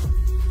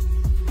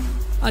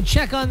 A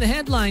check on the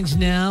headlines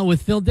now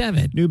with Phil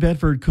Devitt. New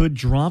Bedford could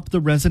drop the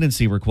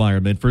residency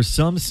requirement for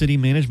some city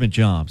management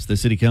jobs. The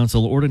City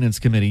Council Ordinance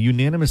Committee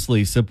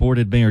unanimously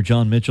supported Mayor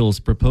John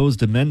Mitchell's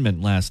proposed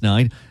amendment last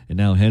night. It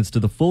now heads to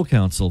the full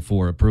council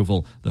for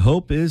approval. The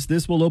hope is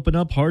this will open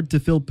up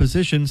hard-to-fill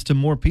positions to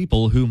more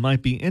people who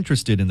might be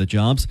interested in the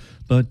jobs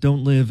but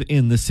don't live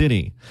in the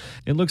city.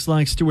 It looks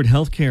like Stewart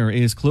Healthcare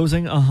is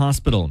closing a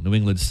hospital, New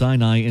England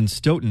Sinai in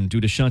Stoughton,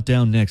 due to shut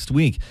down next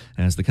week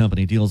as the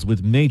company deals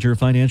with major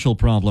financial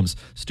problems.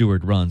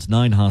 Stewart runs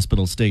 9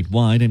 hospitals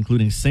statewide,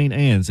 including St.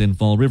 Anne's in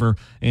Fall River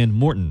and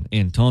Morton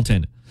in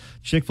Taunton.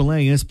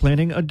 Chick-fil-A is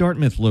planning a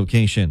Dartmouth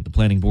location. The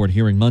planning board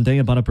hearing Monday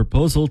about a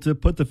proposal to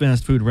put the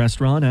fast food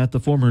restaurant at the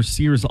former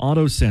Sears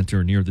Auto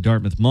Center near the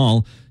Dartmouth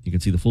Mall. You can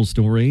see the full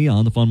story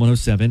on the Fun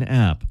 107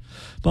 app.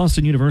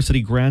 Boston University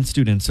grad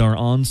students are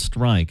on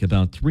strike.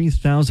 About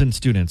 3,000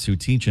 students who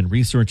teach and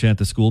research at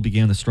the school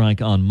began the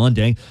strike on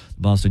Monday.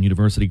 The Boston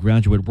University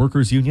Graduate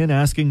Workers Union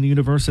asking the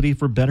university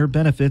for better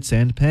benefits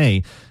and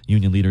pay.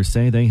 Union leaders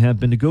say they have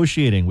been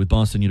negotiating with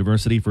Boston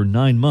University for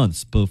 9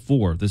 months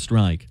before the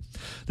strike.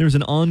 There's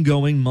an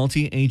ongoing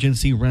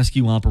multi-agency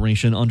rescue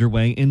operation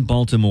underway in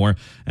Baltimore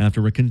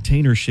after a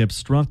container ship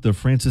struck the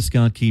Francis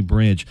Scott Key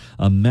Bridge.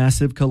 A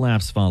massive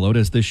collapse followed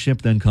as the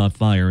ship then caught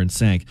fire and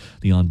sank.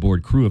 The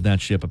onboard crew of that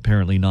ship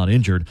apparently not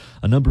injured.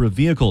 A number of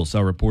vehicles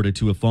are reported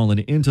to have fallen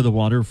into the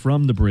water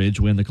from the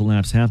bridge when the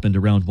collapse happened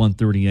around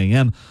 1:30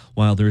 a.m.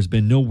 While there's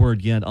been no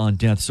word yet on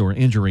deaths or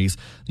injuries,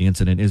 the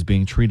incident is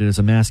being treated as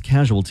a mass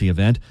casualty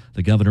event,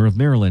 the governor of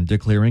Maryland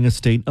declaring a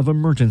state of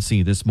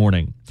emergency this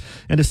morning.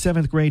 And a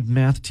 7th grade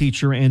math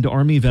teacher and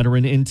Army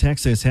veteran in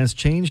Texas has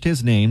changed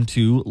his name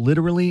to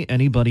literally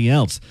anybody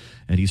else,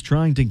 and he's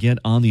trying to get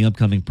on the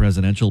upcoming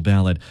presidential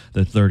ballot.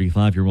 The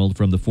 35-year-old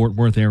from the Fort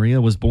Worth area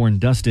was born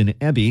Dustin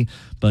Ebby,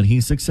 but he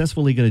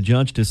successfully got a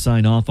judge to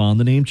sign off on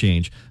the name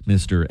change.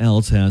 Mr.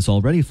 Else has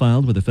already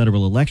filed with the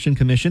Federal Election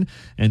Commission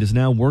and is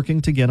now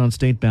working to get on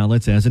state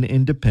ballots as an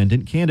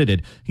independent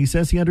candidate. He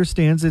says he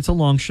understands it's a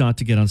long shot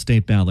to get on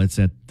state ballots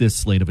at this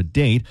slate of a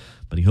date,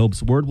 but he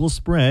hopes word will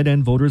spread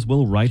and voters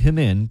will write him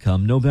in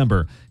come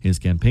November. His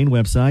campaign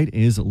website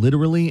is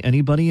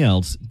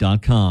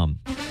literallyanybodyelse.com.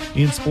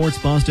 In sports,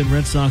 Boston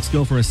Red Sox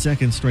go for a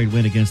second straight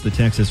win against the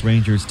Texas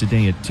Rangers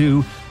today at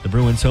 2. The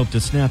Bruins hope to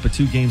snap a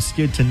 2-game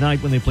skid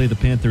tonight when they play the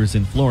Panthers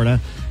in Florida.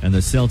 And the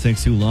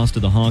Celtics, who lost to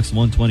the Hawks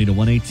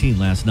 120-118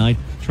 last night,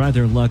 try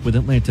their luck with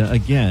Atlanta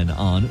again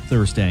on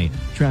Thursday.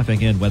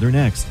 Traffic and weather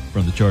next.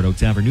 From the Chart Oak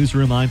Tavern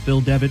Newsroom, I'm Phil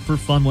Devitt for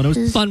Fun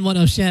 107. Fun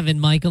 107,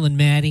 Michael and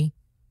Maddie.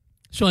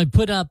 So I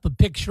put up a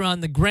picture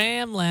on the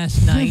gram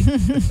last night.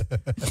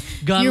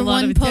 Got Your a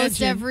lot one of post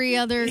attention. every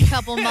other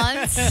couple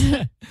months.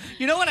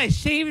 You know what? I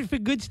save it for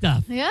good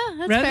stuff. Yeah,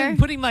 that's Rather fair. than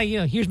putting my,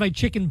 here's my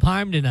chicken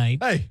parm tonight.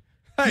 Hey.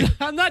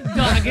 I'm not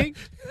dogging.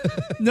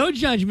 No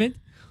judgment.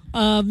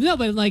 No,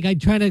 but I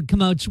try to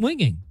come out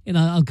swinging, and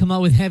I'll come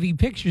out with heavy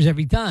pictures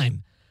every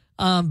time.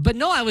 But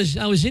no, I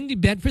was in New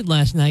Bedford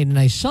last night, and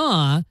I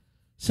saw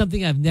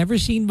something I've never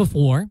seen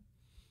before,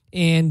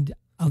 and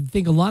I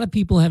think a lot of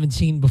people haven't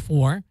seen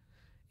before.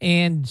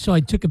 And so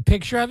I took a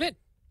picture of it,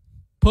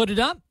 put it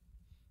up,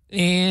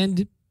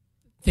 and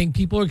think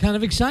people are kind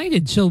of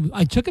excited. So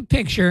I took a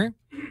picture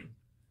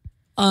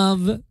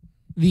of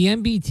the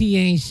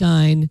MBTA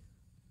sign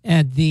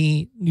at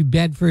the New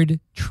Bedford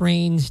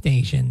train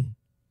station,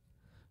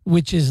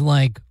 which is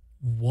like,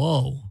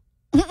 whoa.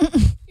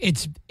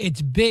 It's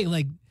big.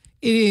 Like,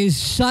 it is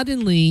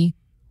suddenly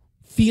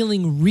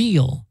feeling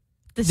real.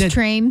 This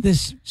train?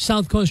 This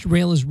South Coast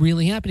rail is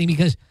really happening,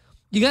 because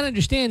you got to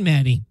understand,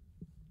 Maddie,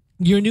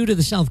 you're new to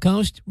the South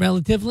Coast,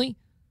 relatively.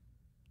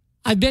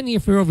 I've been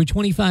here for over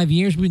 25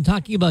 years. We've been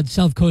talking about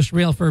South Coast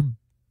Rail for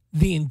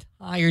the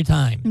entire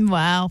time.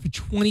 Wow. For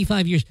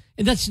 25 years.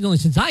 And that's only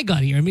since I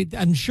got here. I mean,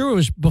 I'm sure it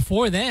was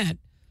before that.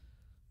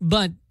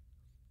 But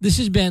this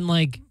has been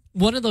like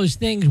one of those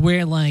things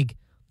where like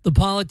the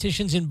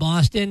politicians in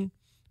Boston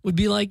would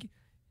be like,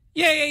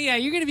 yeah,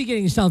 you're going to be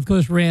getting South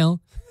Coast Rail.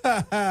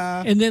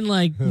 And then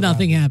like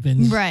nothing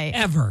happens. Right.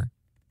 Ever.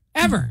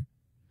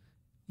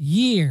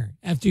 Year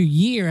after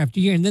year after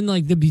year. And then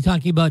like they'll be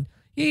talking about,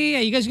 yeah,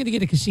 you guys are going to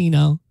get a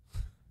casino.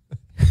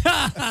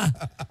 I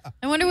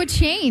wonder what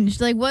changed.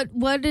 Like,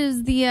 what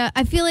is the...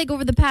 I feel like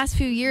over the past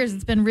few years,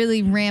 it's been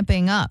really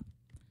ramping up.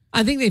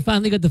 I think they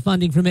finally got the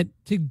funding from it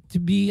to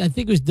be... I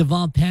think it was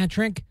Deval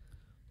Patrick,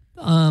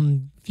 a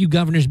few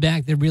governors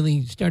back that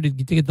really started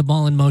to get the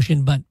ball in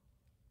motion. But,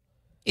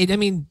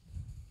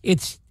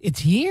 it's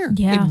here.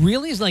 Yeah. It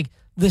really is like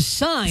the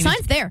sign. The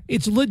sign's there.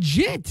 It's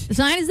legit. The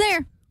sign is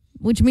there,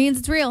 which means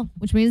it's real,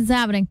 which means it's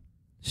happening.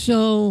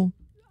 So,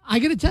 I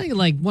got to tell you,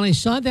 like, when I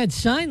saw that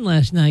sign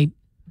last night,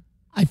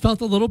 I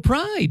felt a little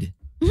pride.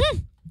 Mm-hmm.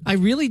 I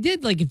really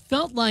did. Like, it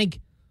felt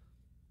like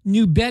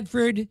New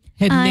Bedford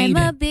had made it.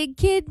 I'm a big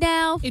kid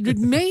now. It had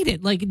made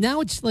it. Like, now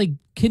it's, like,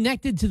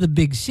 connected to the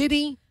big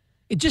city.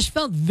 It just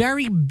felt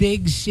very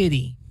big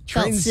city.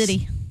 Felt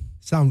city.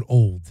 Sound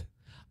old.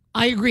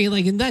 I agree.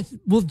 Like, and that's,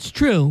 well, it's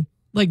true.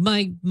 Like,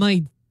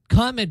 my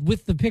comment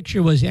with the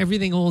picture was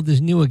everything old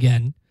is new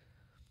again.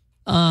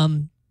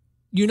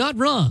 You're not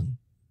wrong.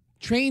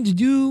 Trains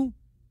do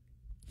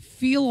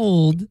feel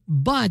old,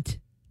 but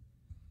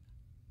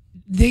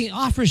they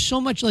offer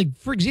so much. Like,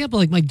 for example,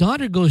 like my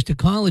daughter goes to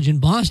college in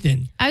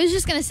Boston. I was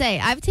just going to say,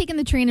 I've taken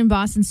the train in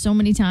Boston so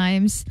many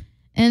times,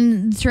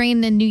 and the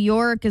train in New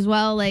York as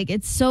well. Like,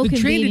 it's so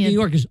convenient. The train in New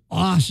York is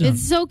awesome.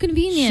 It's so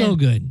convenient. So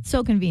good.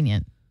 So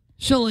convenient.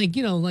 So, like,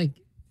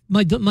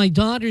 like my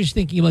daughter's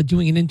thinking about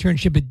doing an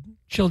internship at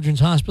Children's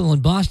Hospital in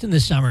Boston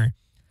this summer.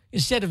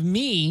 Instead of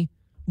me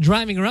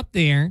driving her up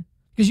there,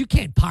 because you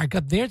can't park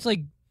up there. It's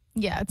like,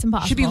 yeah, it's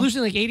impossible. Should be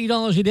losing like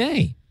 $80 a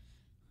day.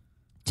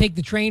 Take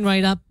the train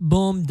right up,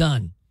 boom,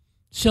 done.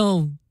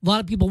 So a lot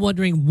of people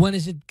wondering, when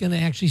is it going to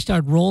actually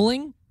start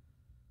rolling?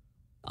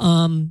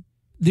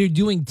 They're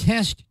doing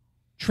test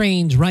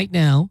trains right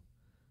now.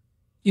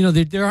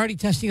 They're already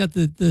testing out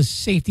the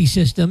safety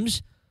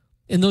systems,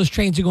 and those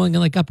trains are going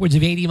like upwards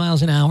of 80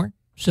 miles an hour.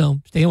 So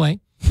stay away.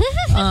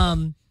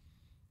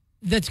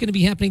 That's going to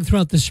be happening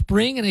throughout the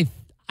spring, and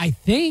I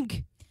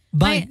think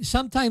by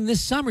sometime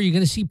this summer you're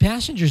going to see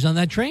passengers on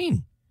that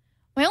train.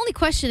 My only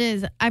question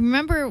is, I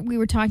remember we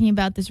were talking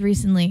about this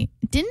recently.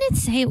 Didn't it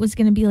say it was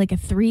going to be like a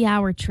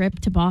 3-hour trip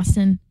to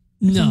Boston?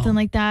 Or something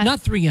like that?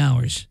 Not 3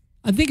 hours.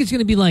 I think it's going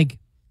to be like...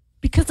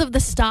 Because of the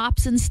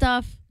stops and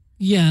stuff?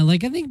 Yeah,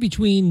 like I think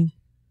between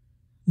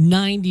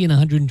 90 and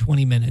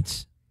 120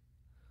 minutes.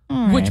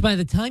 All right. Which by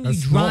the time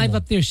That's you drive normal.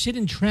 up there, sit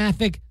in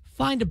traffic,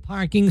 find a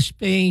parking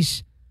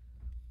space,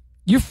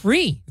 you're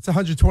free. It's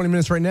 120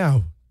 minutes right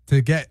now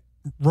to get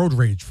road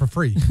rage for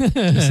free.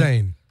 Just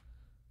saying.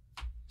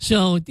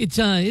 So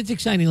it's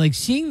exciting. Like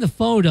seeing the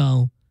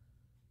photo,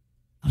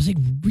 I was like,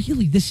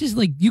 really? This is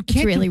like, you can't.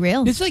 It's really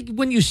real. It's like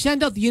when you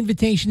send out the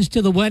invitations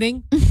to the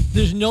wedding,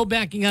 there's no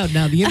backing out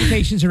now. The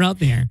invitations are out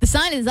there. The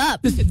sign is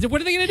up.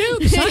 What are they going to do?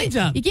 The sign's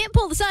up. You can't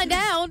pull the sign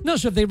down. No,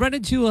 so if they run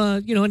into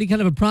any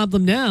kind of a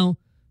problem now,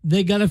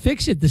 they got to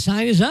fix it. The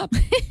sign is up.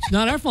 It's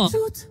not our fault.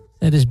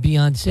 That is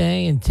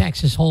Beyonce and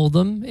Texas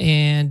Hold'em,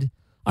 and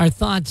our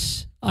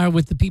thoughts are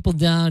with the people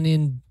down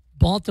in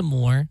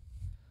Baltimore,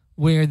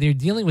 where they're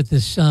dealing with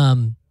this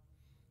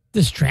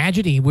this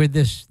tragedy, where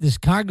this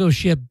cargo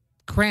ship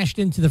crashed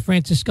into the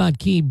Francis Scott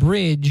Key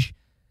Bridge,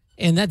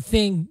 and that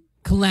thing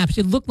collapsed.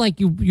 It looked like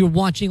you're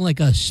watching like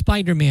a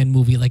Spider-Man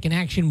movie, like an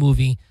action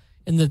movie,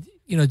 and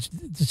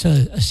it's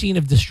a scene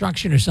of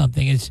destruction or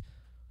something. It's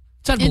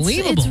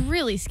unbelievable. It's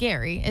really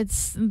scary.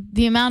 It's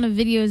the amount of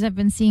videos I've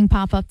been seeing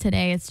pop up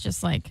today. It's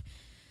just like,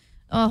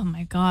 oh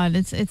my God,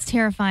 it's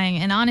terrifying.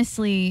 And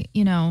honestly,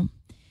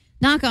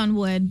 knock on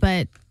wood,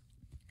 but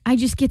I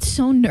just get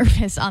so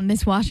nervous on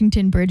this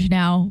Washington Bridge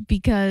now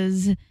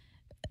because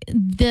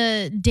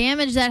the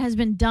damage that has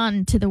been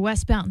done to the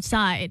westbound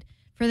side,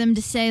 for them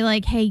to say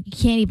like, hey, you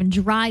can't even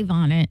drive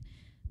on it.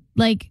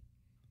 Like,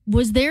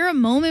 was there a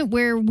moment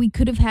where we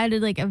could have had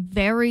like a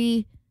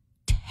very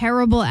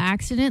terrible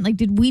accident? Like,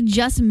 did we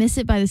just miss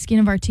it by the skin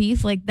of our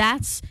teeth? Like,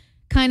 that's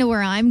kind of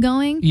where I'm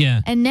going.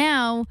 Yeah. And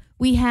now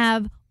we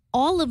have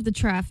all of the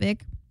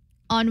traffic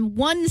on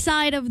one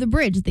side of the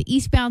bridge, the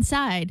eastbound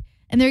side,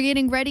 and they're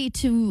getting ready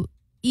to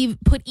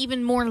put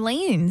even more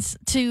lanes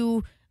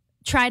to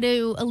try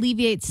to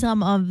alleviate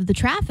some of the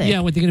traffic.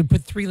 Yeah, they're going to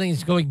put 3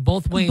 lanes going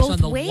both ways on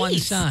the one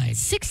side.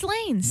 6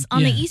 lanes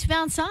on the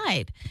eastbound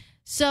side.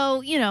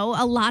 So,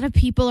 a lot of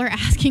people are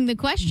asking the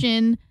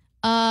question,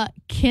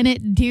 can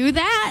it do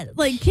that?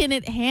 Like, can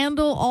it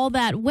handle all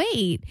that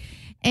weight?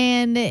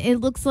 And it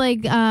looks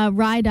like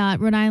RIDOT,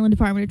 Rhode Island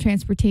Department of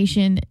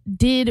Transportation,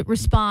 did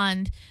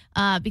respond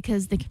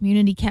because the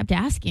community kept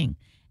asking.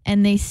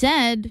 And they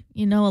said,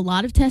 a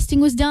lot of testing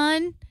was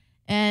done,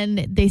 and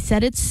they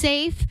said it's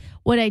safe.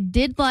 What I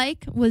did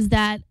like was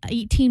that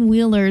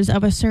 18-wheelers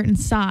of a certain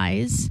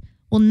size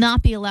will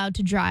not be allowed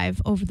to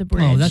drive over the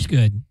bridge. Oh, that's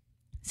good.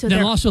 So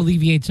that'll also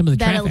alleviate some of the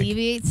traffic. That'll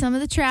alleviate some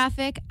of the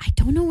traffic. I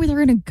don't know where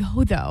they're going to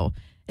go, though.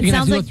 It You're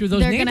sounds like they're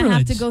going to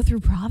have to go through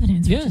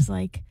Providence, which is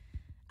like,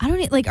 I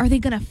don't like, are they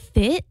going to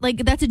fit?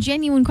 Like, that's a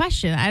genuine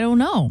question. I don't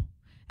know.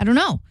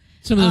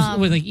 Some of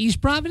those, like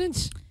East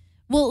Providence?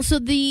 Well, so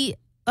the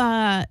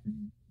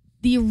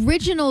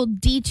original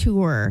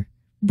detour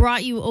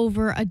brought you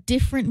over a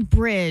different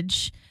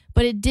bridge,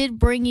 but it did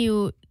bring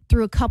you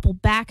through a couple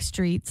back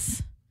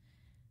streets.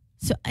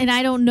 So, and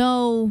I don't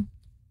know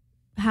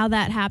how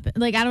that happened.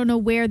 Like, I don't know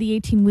where the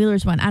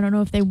 18-wheelers went. I don't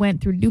know if they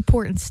went through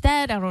Newport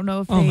instead. I don't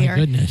know if they are.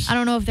 Goodness. I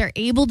don't know if they're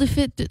able to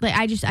fit. Like,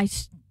 I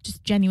just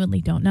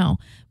genuinely don't know.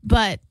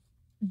 But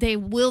they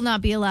will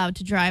not be allowed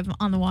to drive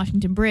on the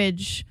Washington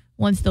Bridge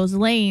once those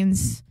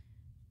lanes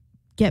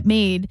get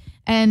made.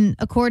 And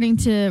according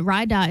to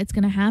RIDOT, it's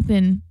going to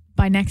happen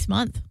by next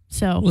month.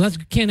 So, well,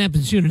 that can't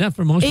happen soon enough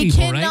for most people,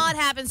 right? It cannot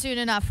happen soon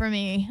enough for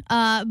me.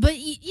 But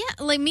yeah,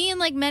 like me and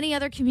like many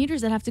other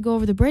commuters that have to go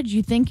over the bridge,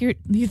 you think to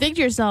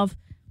yourself,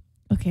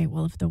 okay,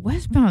 well, if the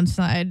westbound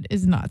side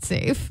is not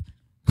safe,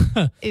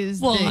 is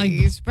the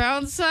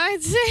eastbound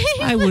side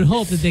safe? I would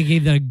hope that they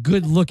gave that a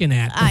good looking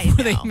at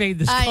before they made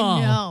this call.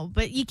 I know,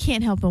 but you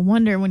can't help but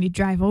wonder when you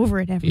drive over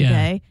it every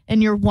day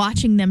and you're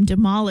watching them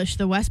demolish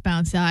the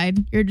westbound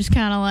side. You're just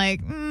kind of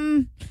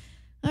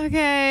like,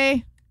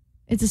 okay.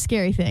 It's a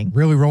scary thing.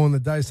 Really rolling the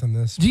dice on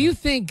this. Do you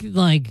think,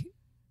 like,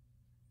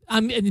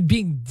 I'm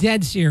being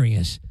dead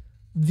serious,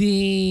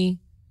 the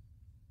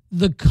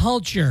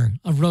culture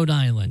of Rhode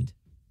Island,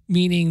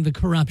 meaning the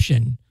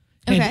corruption,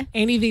 had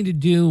anything to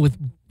do with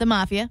the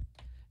mafia?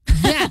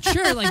 Yeah,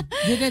 sure. Like,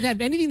 did that have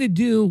anything to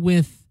do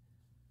with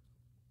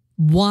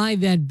why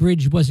that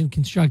bridge wasn't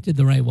constructed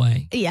the right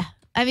way? Yeah.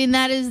 I mean,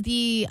 that is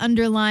the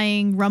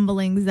underlying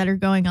rumblings that are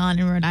going on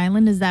in Rhode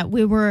Island, is that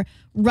we were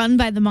run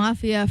by the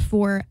mafia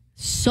for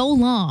so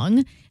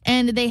long,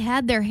 and they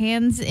had their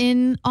hands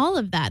in all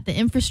of that, the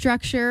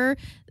infrastructure,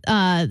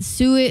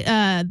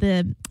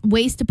 the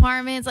waste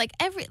departments, like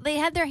they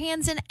had their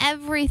hands in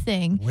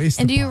everything.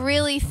 And do you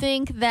really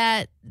think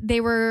that they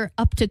were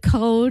up to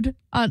code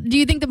do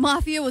you think the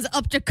mafia was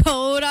up to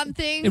code on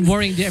things and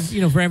worrying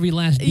for every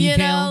last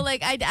detail?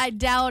 Like I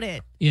doubt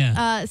it.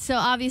 Yeah. So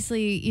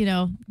obviously,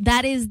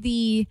 that is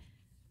the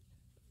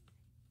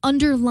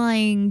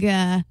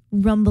underlying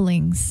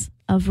rumblings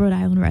of Rhode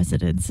Island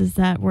residents, is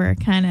that we're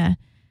kind of,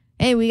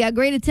 hey, we got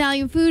great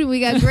Italian food, and we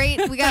got great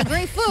food.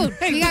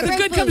 Hey, we got the great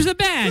good food. comes the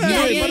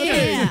bad.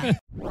 Yeah.